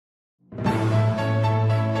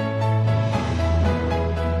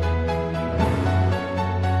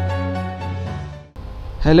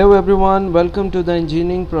Hello everyone, welcome to the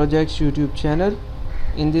Engineering Projects YouTube channel.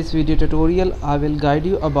 In this video tutorial, I will guide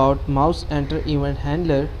you about MouseEnter event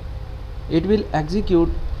handler. It will execute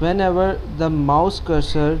whenever the mouse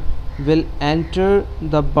cursor will enter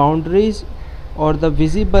the boundaries or the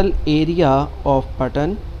visible area of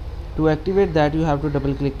button. To activate that, you have to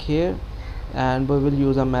double click here and we will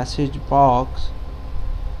use a message box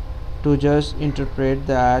to just interpret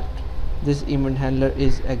that this event handler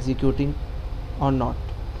is executing or not.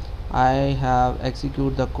 I have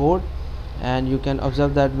execute the code and you can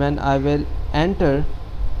observe that when I will enter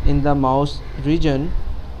in the mouse region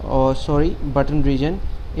button region,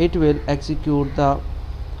 it will execute the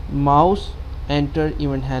mouse enter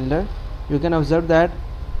event handler. You can observe that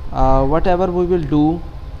whatever we will do,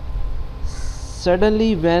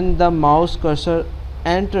 suddenly when the mouse cursor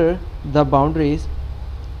enter the boundaries,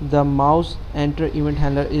 the mouse enter event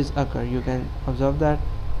handler is occur. You can observe that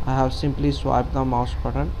I have simply swiped the mouse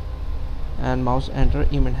button and mouse enter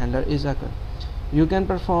event handler is occur. You can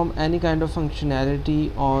perform any kind of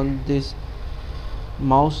functionality on this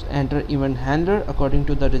mouse enter event handler according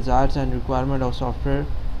to the desires and requirement of software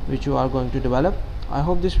which you are going to develop. I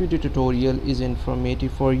hope this video tutorial is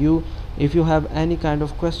informative for you. If you have any kind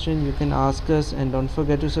of question, you can ask us, and don't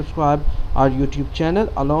forget to subscribe our YouTube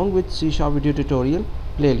channel along with C# video tutorial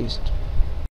playlist.